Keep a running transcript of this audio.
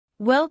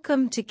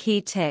Welcome to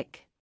Key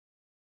Tech.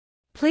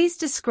 Please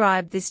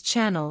describe this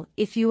channel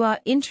if you are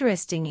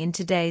interested in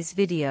today's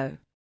video.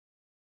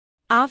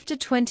 After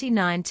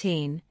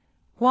 2019,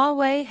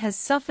 Huawei has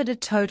suffered a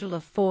total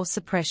of 4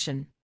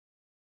 suppression.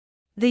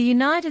 The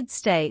United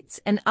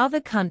States and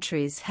other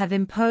countries have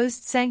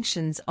imposed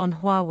sanctions on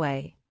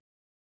Huawei.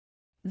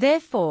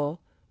 Therefore,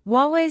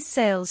 Huawei's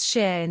sales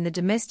share in the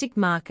domestic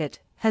market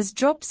has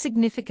dropped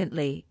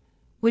significantly,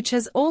 which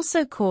has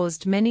also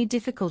caused many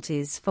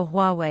difficulties for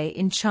Huawei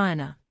in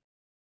China.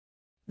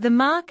 The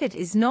market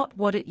is not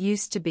what it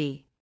used to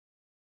be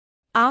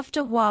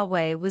after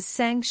Huawei was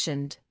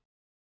sanctioned.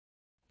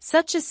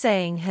 Such a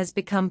saying has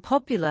become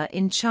popular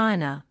in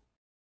China.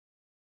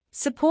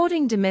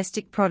 Supporting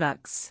domestic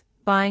products,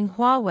 buying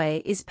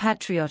Huawei is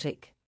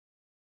patriotic.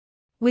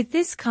 With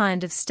this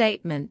kind of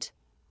statement,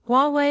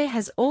 Huawei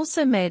has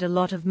also made a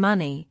lot of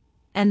money,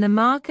 and the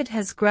market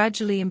has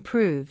gradually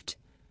improved.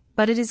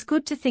 But it is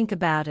good to think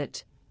about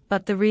it,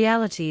 but the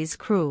reality is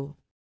cruel.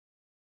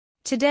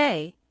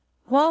 Today,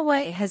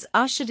 Huawei has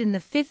ushered in the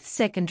 5th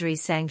secondary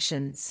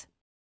sanctions.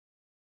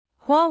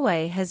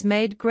 Huawei has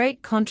made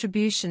great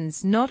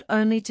contributions not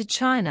only to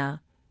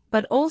China,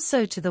 but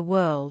also to the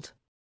world.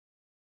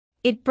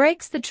 It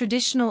breaks the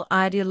traditional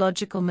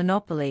ideological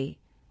monopoly,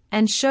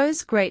 and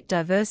shows great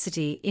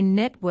diversity in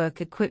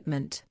network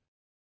equipment.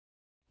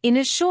 In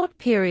a short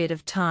period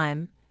of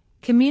time,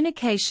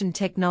 communication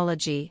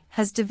technology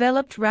has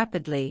developed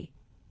rapidly,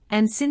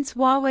 and since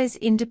Huawei's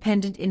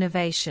independent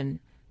innovation,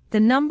 the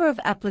number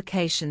of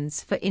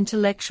applications for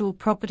intellectual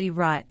property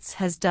rights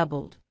has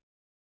doubled.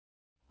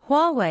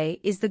 Huawei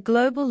is the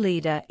global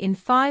leader in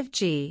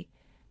 5G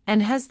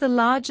and has the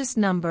largest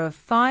number of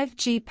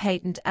 5G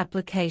patent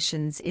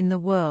applications in the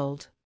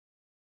world.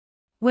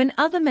 When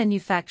other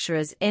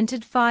manufacturers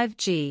entered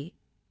 5G,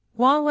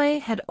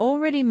 Huawei had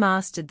already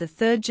mastered the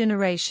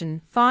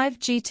 3rd-generation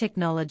 5G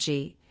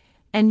technology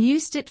and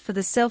used it for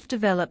the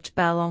self-developed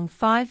Balong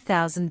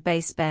 5000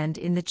 baseband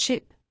in the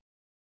chip.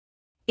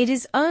 It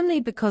is only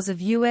because of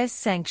US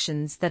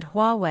sanctions that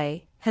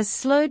Huawei has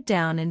slowed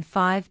down in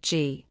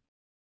 5G.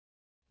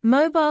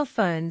 Mobile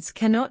phones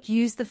cannot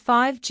use the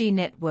 5G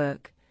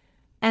network,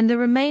 and the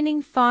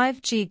remaining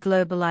 5G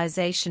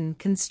globalization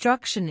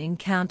construction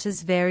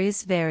encounters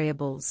various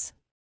variables.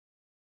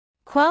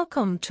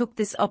 Qualcomm took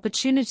this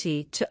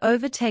opportunity to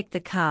overtake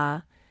the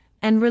car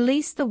and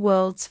release the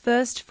world's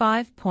first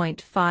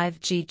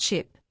 5.5G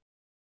chip.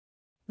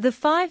 The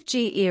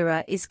 5G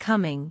era is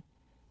coming,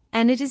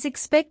 and it is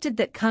expected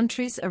that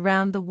countries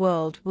around the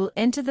world will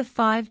enter the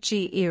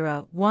 5G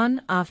era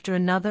one after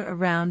another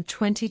around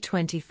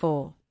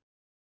 2024.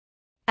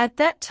 At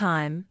that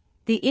time,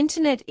 the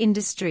Internet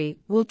industry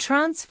will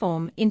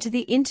transform into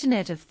the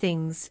Internet of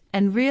Things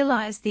and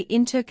realize the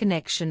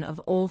interconnection of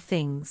all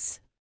things.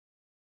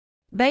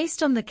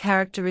 Based on the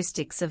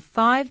characteristics of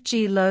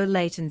 5G low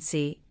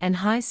latency and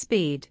high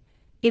speed,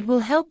 it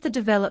will help the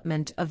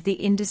development of the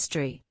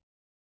industry.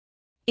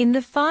 In the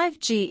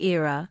 5G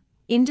era,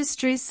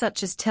 industries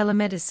such as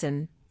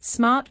telemedicine,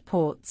 smart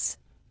ports,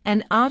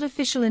 and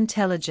artificial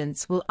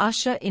intelligence will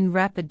usher in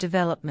rapid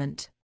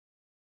development.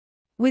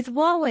 With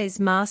Huawei's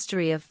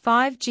mastery of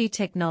 5G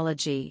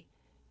technology,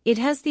 it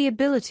has the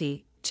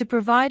ability to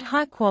provide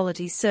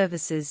high-quality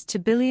services to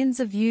billions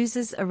of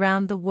users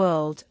around the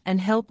world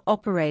and help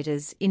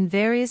operators in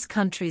various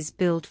countries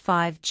build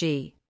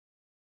 5G.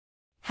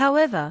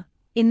 However,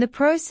 in the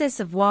process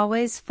of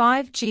Huawei's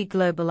 5G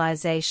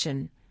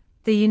globalization,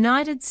 the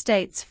United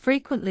States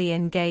frequently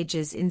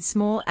engages in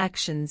small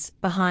actions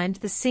behind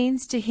the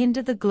scenes to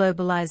hinder the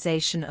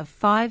globalization of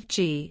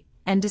 5G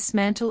and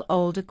dismantle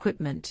old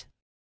equipment.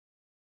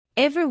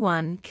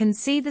 Everyone can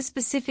see the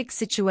specific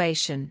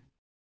situation.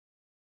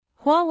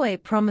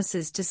 Huawei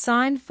promises to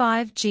sign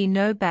 5G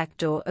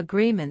no-backdoor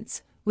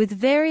agreements with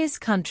various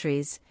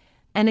countries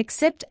and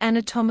accept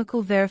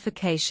anatomical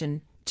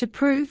verification to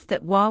prove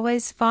that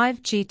Huawei's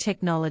 5G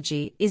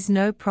technology is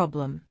no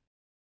problem.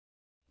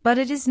 But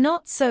it is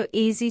not so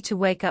easy to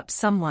wake up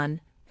someone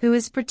who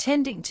is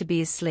pretending to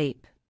be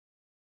asleep.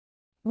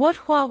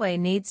 What Huawei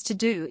needs to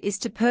do is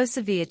to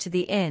persevere to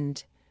the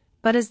end,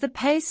 but as the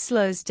pace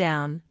slows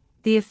down,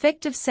 the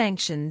effect of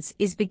sanctions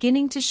is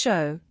beginning to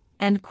show,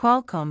 and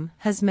Qualcomm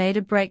has made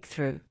a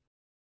breakthrough.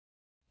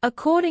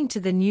 According to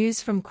the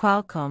news from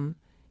Qualcomm,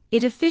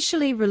 it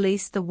officially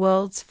released the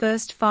world's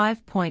first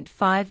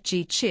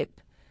 5.5G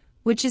chip,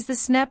 which is the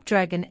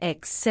Snapdragon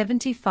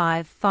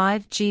X75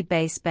 5G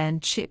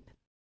baseband chip.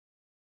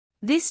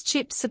 This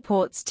chip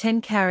supports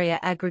 10 carrier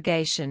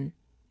aggregation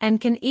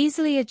and can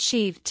easily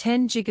achieve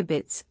 10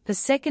 gigabits per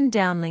second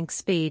downlink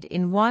speed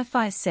in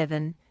Wi-Fi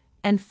 7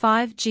 and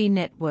 5G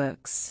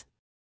networks.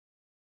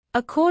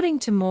 According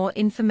to more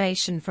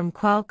information from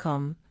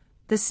Qualcomm,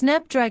 the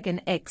Snapdragon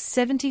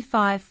X75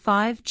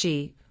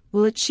 5G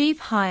will achieve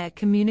higher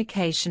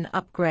communication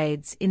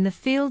upgrades in the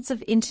fields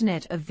of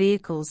Internet of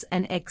Vehicles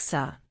and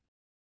XR.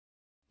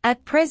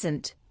 At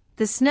present,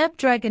 the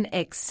Snapdragon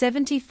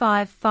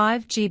X75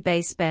 5G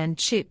baseband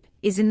chip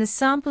is in the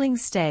sampling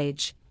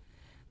stage,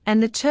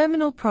 and the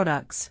terminal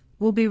products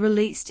will be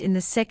released in the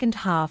second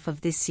half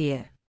of this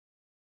year.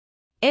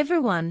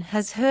 Everyone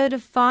has heard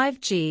of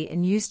 5G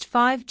and used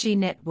 5G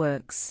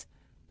networks,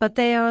 but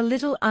they are a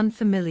little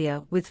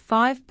unfamiliar with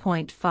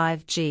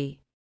 5.5G.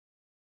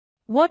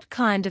 What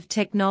kind of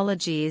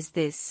technology is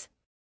this?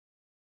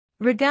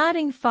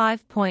 Regarding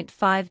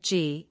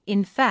 5.5G,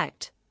 in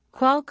fact,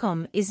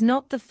 Qualcomm is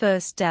not the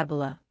first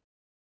dabbler.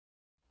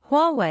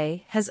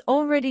 Huawei has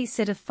already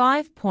set a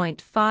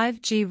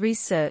 5.5G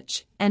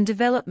research and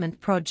development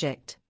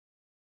project.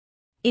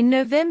 In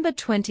November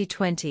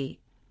 2020,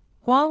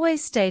 Huawei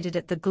stated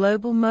at the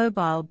Global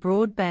Mobile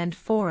Broadband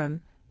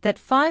Forum that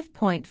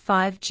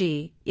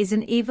 5.5G is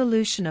an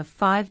evolution of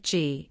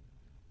 5G,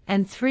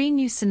 and 3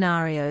 new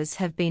scenarios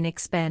have been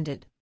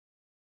expanded.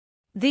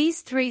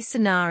 These 3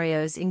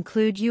 scenarios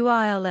include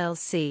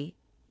UILLC,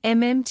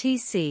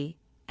 MMTC,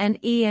 and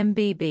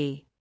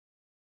EMBB.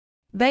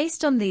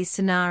 Based on these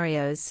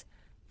scenarios,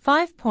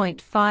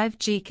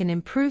 5.5G can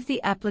improve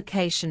the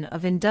application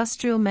of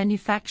industrial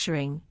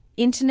manufacturing,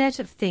 Internet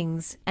of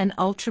Things, and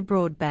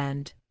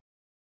ultra-broadband.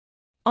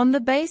 On the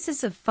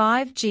basis of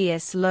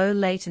 5G's low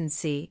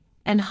latency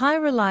and high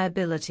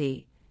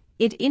reliability,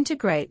 it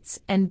integrates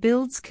and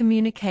builds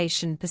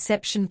communication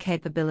perception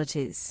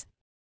capabilities.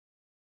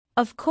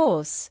 Of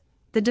course,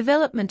 the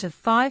development of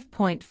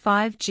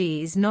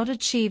 5.5G is not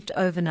achieved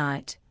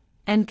overnight,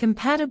 and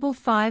compatible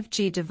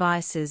 5G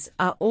devices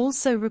are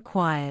also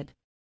required.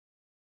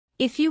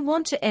 If you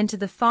want to enter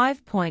the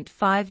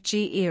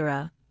 5.5G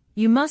era,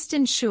 you must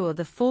ensure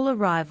the full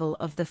arrival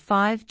of the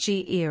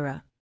 5G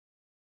era.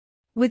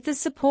 With the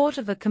support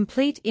of a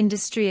complete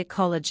industry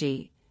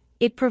ecology,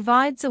 it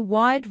provides a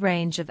wide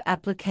range of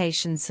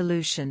application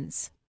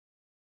solutions.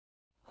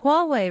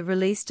 Huawei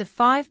released a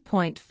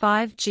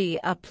 5.5G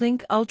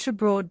uplink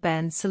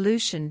ultra-broadband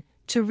solution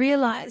to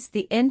realize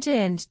the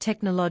end-to-end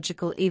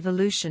technological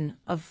evolution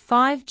of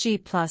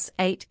 5G plus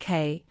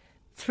 8K,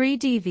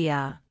 3D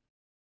VR.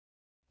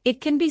 It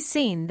can be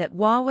seen that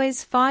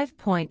Huawei's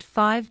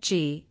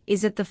 5.5G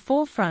is at the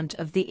forefront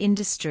of the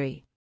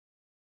industry.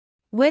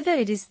 Whether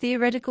it is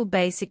theoretical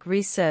basic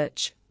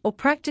research or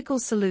practical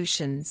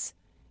solutions,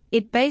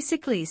 it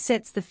basically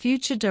sets the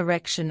future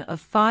direction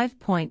of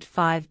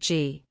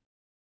 5.5G.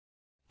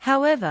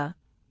 However,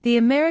 the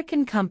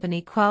American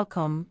company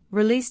Qualcomm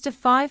released a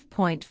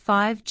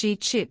 5.5G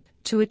chip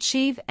to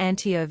achieve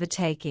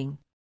anti-overtaking.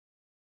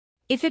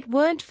 If it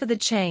weren't for the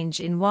change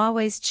in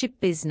Huawei's chip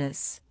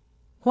business,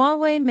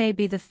 Huawei may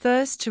be the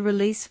first to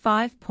release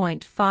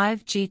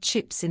 5.5G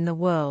chips in the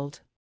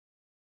world.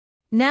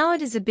 Now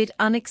it is a bit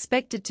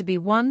unexpected to be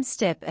one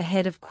step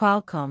ahead of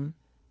Qualcomm,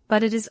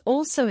 but it is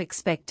also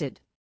expected.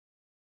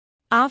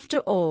 After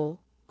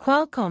all,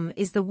 Qualcomm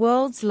is the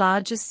world's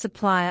largest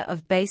supplier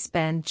of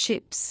baseband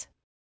chips.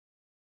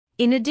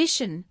 In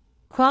addition,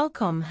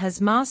 Qualcomm has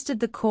mastered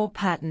the core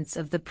patents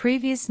of the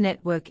previous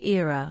network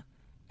era,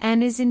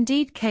 and is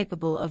indeed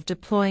capable of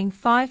deploying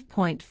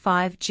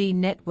 5.5G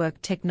network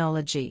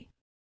technology.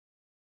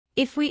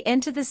 If we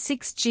enter the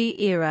 6G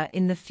era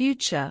in the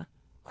future,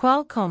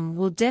 Qualcomm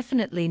will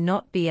definitely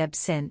not be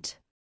absent.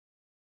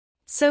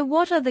 So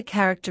what are the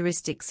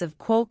characteristics of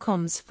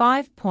Qualcomm's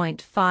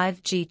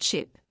 5.5G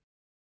chip?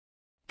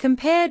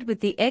 Compared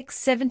with the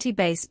X70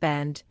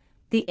 baseband,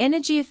 the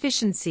energy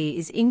efficiency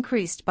is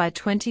increased by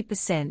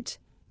 20%,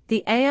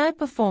 the AI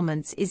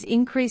performance is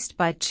increased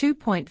by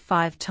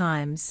 2.5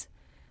 times,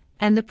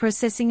 and the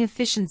processing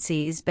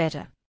efficiency is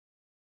better.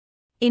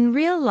 In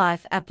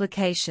real-life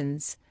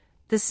applications,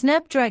 the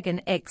Snapdragon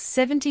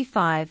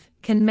X75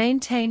 can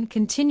maintain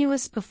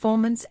continuous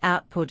performance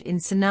output in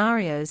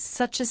scenarios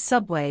such as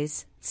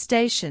subways,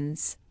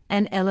 stations,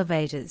 and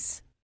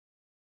elevators.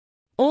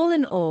 All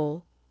in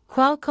all,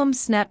 Qualcomm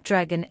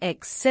Snapdragon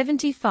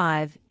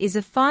X75 is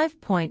a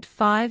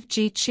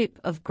 5.5G chip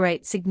of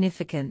great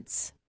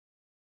significance.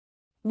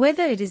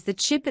 Whether it is the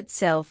chip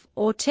itself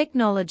or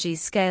technology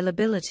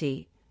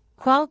scalability,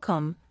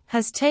 Qualcomm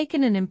has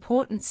taken an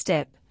important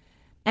step,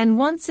 and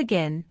once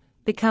again,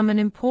 become an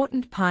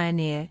important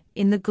pioneer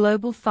in the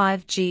global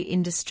 5G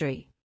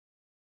industry.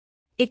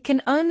 It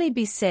can only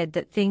be said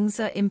that things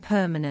are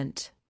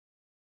impermanent.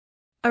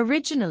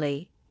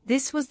 Originally,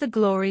 this was the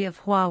glory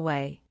of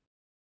Huawei.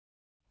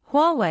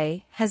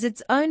 Huawei has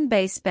its own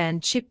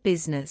baseband chip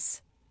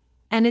business,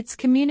 and its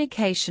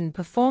communication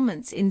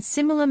performance in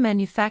similar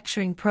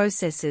manufacturing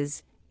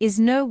processes is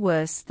no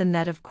worse than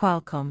that of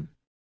Qualcomm.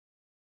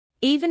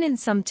 Even in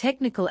some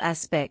technical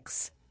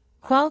aspects,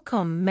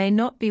 Qualcomm may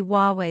not be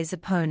Huawei's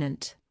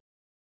opponent.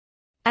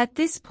 At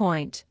this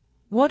point,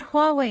 what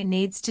Huawei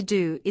needs to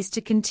do is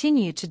to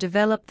continue to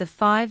develop the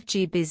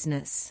 5G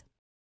business.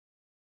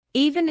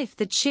 Even if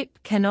the chip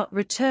cannot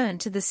return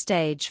to the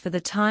stage for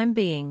the time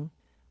being,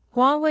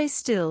 Huawei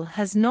still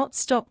has not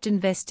stopped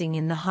investing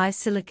in the high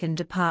silicon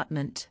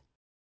department.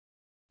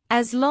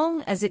 As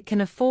long as it can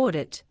afford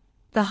it,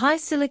 the high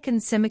silicon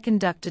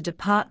semiconductor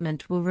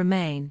department will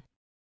remain,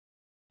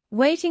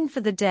 waiting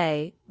for the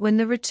day when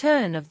the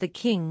return of the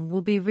king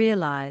will be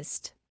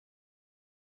realized.